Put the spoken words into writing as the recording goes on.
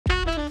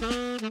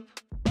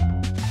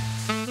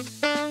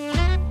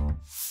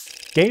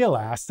Gail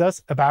asked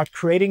us about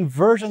creating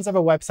versions of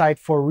a website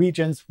for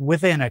regions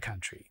within a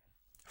country.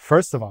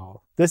 First of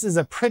all, this is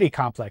a pretty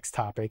complex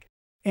topic,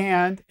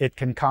 and it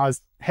can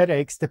cause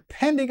headaches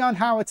depending on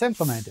how it's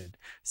implemented.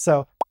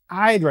 So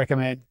I'd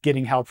recommend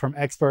getting help from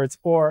experts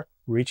or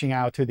reaching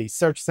out to the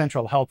Search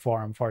Central Help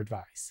Forum for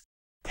advice.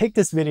 Take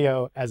this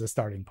video as a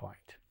starting point.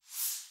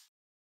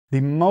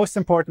 The most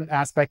important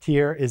aspect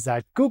here is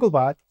that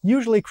Googlebot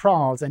usually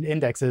crawls and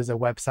indexes a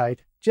website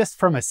just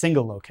from a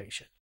single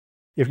location.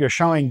 If you're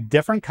showing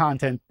different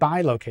content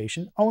by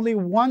location, only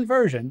one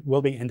version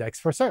will be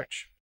indexed for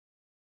search.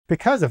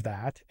 Because of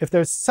that, if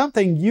there's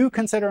something you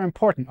consider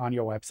important on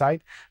your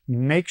website,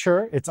 make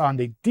sure it's on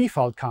the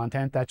default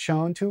content that's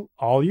shown to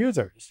all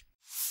users.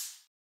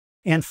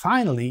 And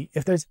finally,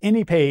 if there's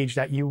any page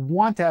that you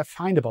want to have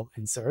findable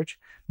in search,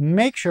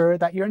 make sure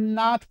that you're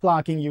not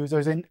blocking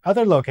users in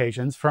other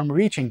locations from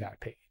reaching that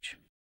page.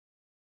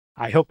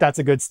 I hope that's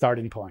a good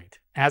starting point.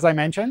 As I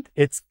mentioned,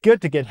 it's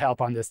good to get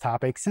help on this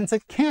topic since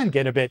it can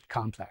get a bit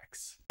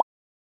complex.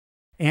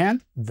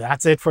 And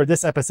that's it for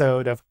this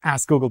episode of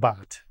Ask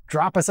Googlebot.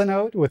 Drop us a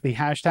note with the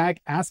hashtag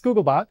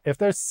AskGooglebot if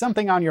there's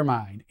something on your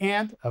mind.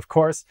 And, of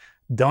course,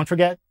 don't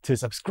forget to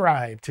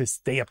subscribe to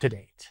stay up to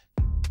date.